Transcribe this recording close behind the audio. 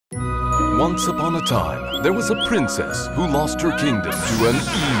Once upon a time, there was a princess who lost her kingdom to an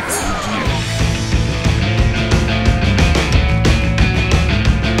evil duke.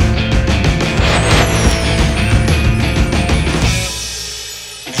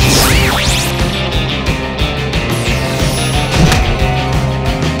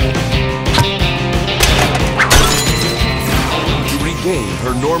 To regain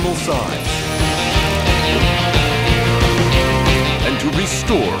her normal size, to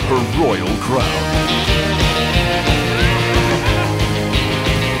restore her royal crown.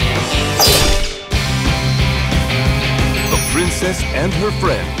 The princess and her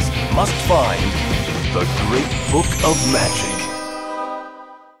friends must find the Great Book of Magic.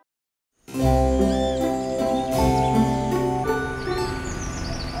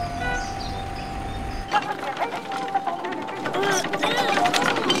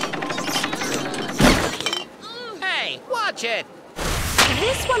 Hey, watch it!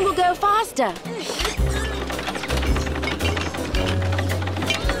 This one will go faster.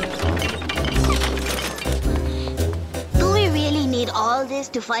 Do we really need all this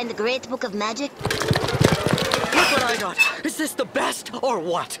to find the Great Book of Magic? Look what I got! Is this the best or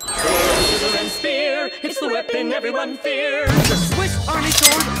what? Scissors and spear, it's the weapon everyone fears. The Swiss Army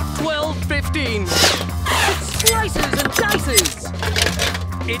sword, 12-15. It slices and dices.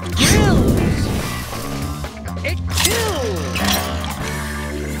 It grills. It kills.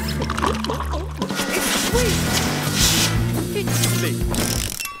 It's sweet. It's sweet.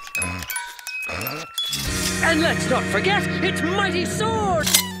 And let's not forget its mighty sword.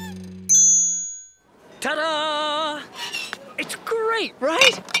 Ta-da! It's great,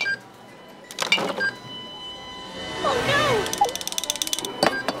 right? Oh no!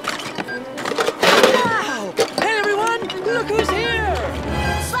 Wow! Hey everyone, look who's here!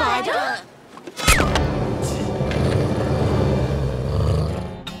 Spyder!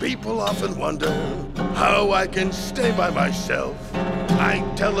 People often wonder how I can stay by myself. I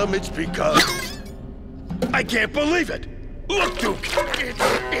tell them it's because I can't believe it. Look, Duke,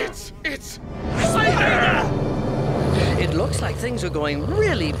 it's Spyder! It looks like things are going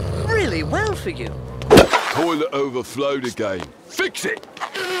really, really well for you. Toilet overflowed again. Fix it!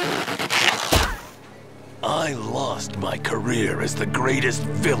 I lost my career as the greatest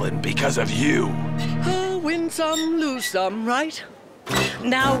villain because of you. Win some, lose some, right?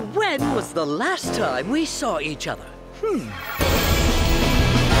 Now, when was the last time we saw each other?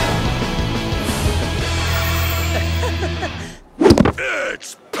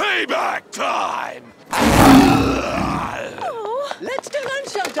 It's payback time! Oh. Let's do lunch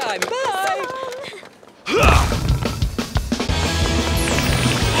sometime. Bye!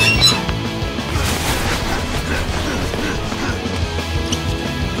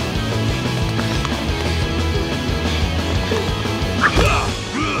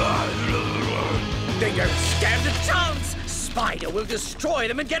 They don't stand a chance! Spyder will destroy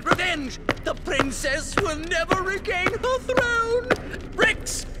them and get revenge! The princess will never regain her throne!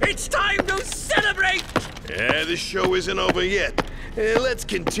 Bricks, it's time to celebrate! Yeah, the show isn't over yet. Let's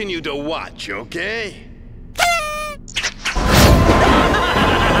continue to watch, okay?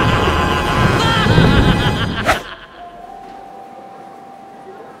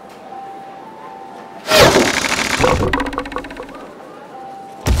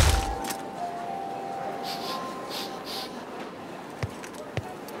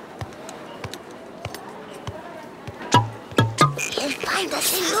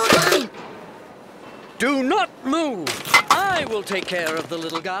 Do not move! I will take care of the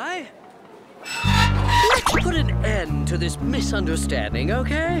little guy. Let's put an end to this misunderstanding,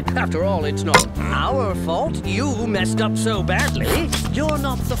 okay? After all, it's not our fault you messed up so badly. You're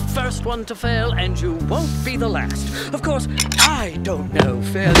not the first one to fail, and you won't be the last. Of course, I don't know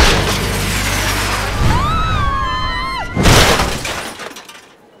failure.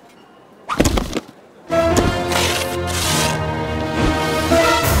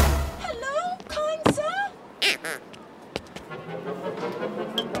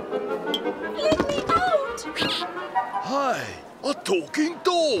 Hi, a talking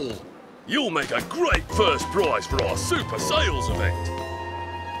doll. You'll make a great first prize for our super sales event.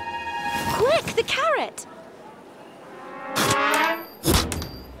 Quick, the carrot!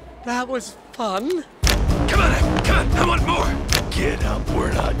 That was fun. Come on, I want more. Get up,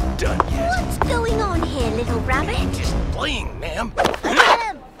 we're not done yet. What's going on here, little rabbit? Just playing, ma'am.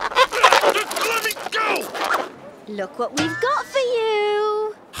 Let me go! Look what we've got for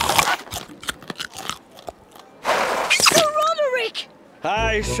you! Sir Roderick!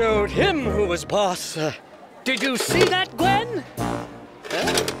 I showed him who was boss. Did you see that, Gwen?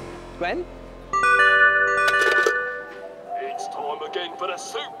 Gwen? It's time again for the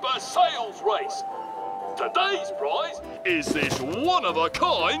super sales race. Today's prize is this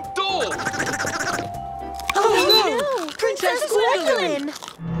one-of-a-kind doll. Oh no! Princess Gwendolyn!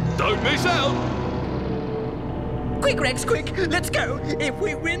 Don't miss out. Quick, Rex, quick! Let's go! If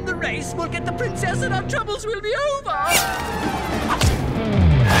we win the race, we'll get the princess and our troubles will be over!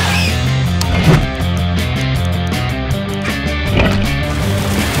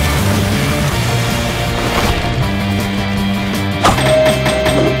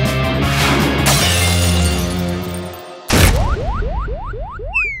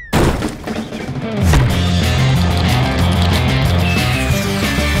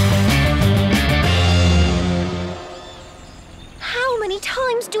 How many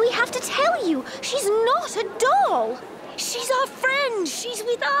times do we have to tell you? She's not a doll. She's our friend. She's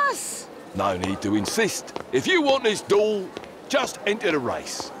with us. No need to insist. If you want this doll, just enter the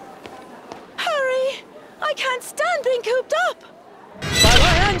race. Hurry! I can't stand being cooped up. By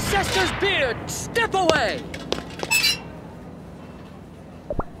my ancestors' beard, step away!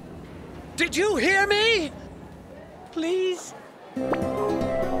 Did you hear me? Please?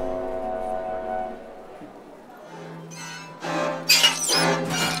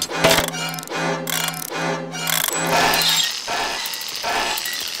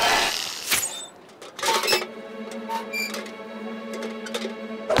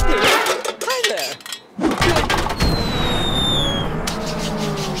 Hi there.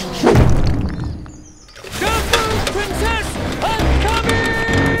 Don't move, princess! I'm coming!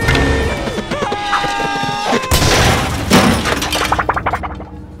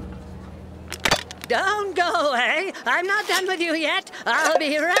 Don't go away. I'm not done with you yet. I'll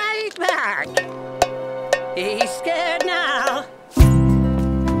be right back. He's scared now.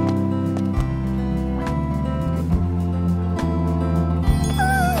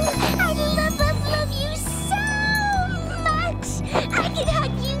 I love you so much. I can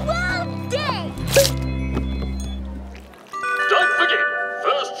hug you all day. Don't forget,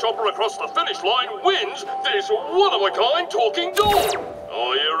 first chopper across the finish line wins this one-of-a-kind talking doll.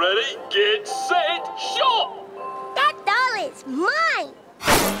 Are you ready? Get set, shot! That doll is mine.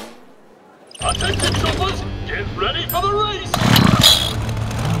 Attention shoppers, get ready for the race!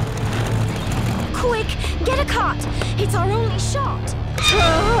 Quick, get a cart. It's our only shot.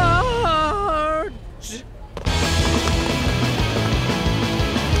 Charge!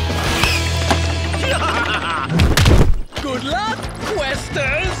 Good luck,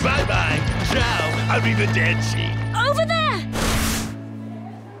 questers! Bye-bye. Ciao. Arrivederci. Over there.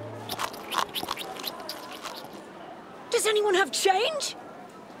 Does anyone have change?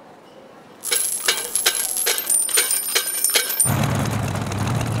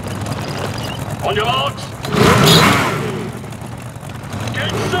 On your marks!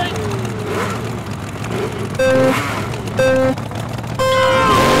 Get set!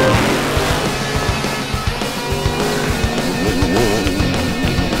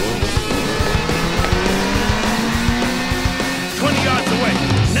 20 yards away.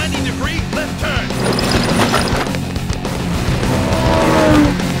 90-degree left turn.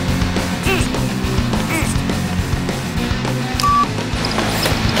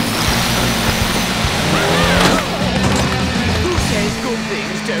 Who says good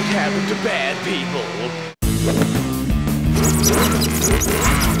things don't happen to bad people?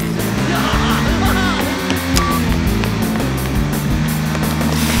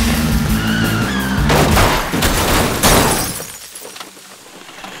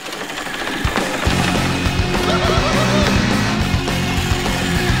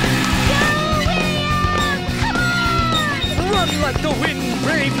 Run like the wind,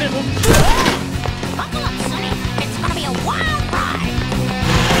 brave little... Buckle up, Sonny. It's gonna be a wild ride.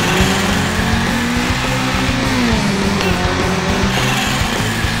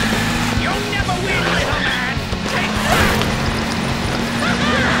 You'll never win, little man! Take that!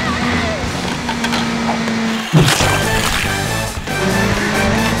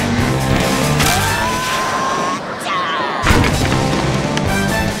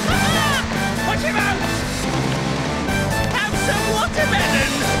 Watch him out! Have some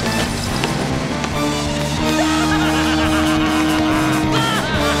watermelon!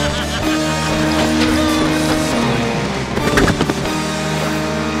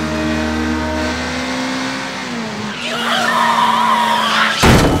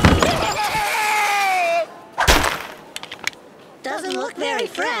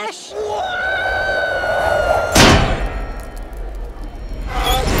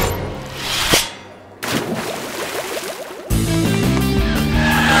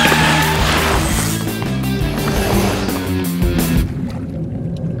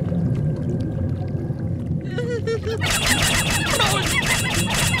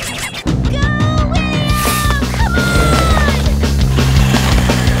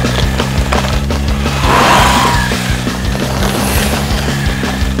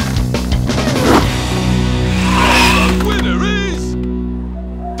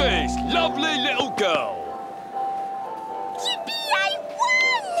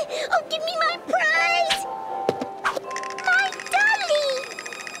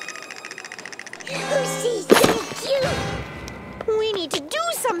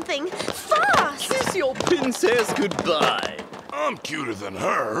 something! Fast! Kiss your princess goodbye. I'm cuter than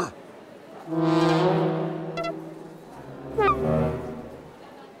her.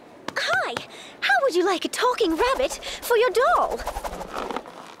 Hi! How would you like a talking rabbit for your doll?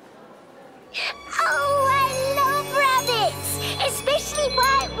 Oh, I love rabbits! Especially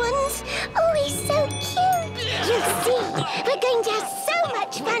white ones! Oh, he's so cute! You'll see, we're going to have so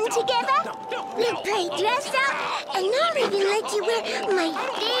much fun together! We'll play dress up, and I'll even let you wear my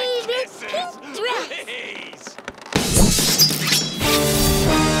favorite pink dress!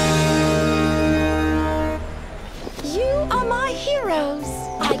 You are my heroes.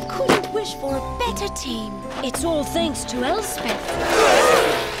 I couldn't wish for a better team. It's all thanks to Elspeth.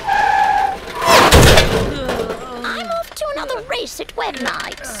 I'm off to another race at Web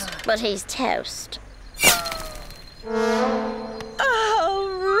Nights, but he's toast. Oh,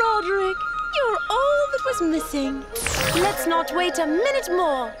 Roderick, you're all that was missing. Let's not wait a minute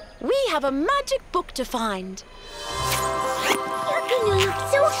more. We have a magic book to find. You're gonna look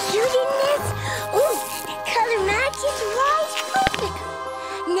so cute in this. Ooh, the color matches right perfect.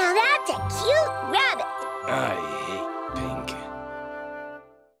 Now that's a cute rabbit. Aye.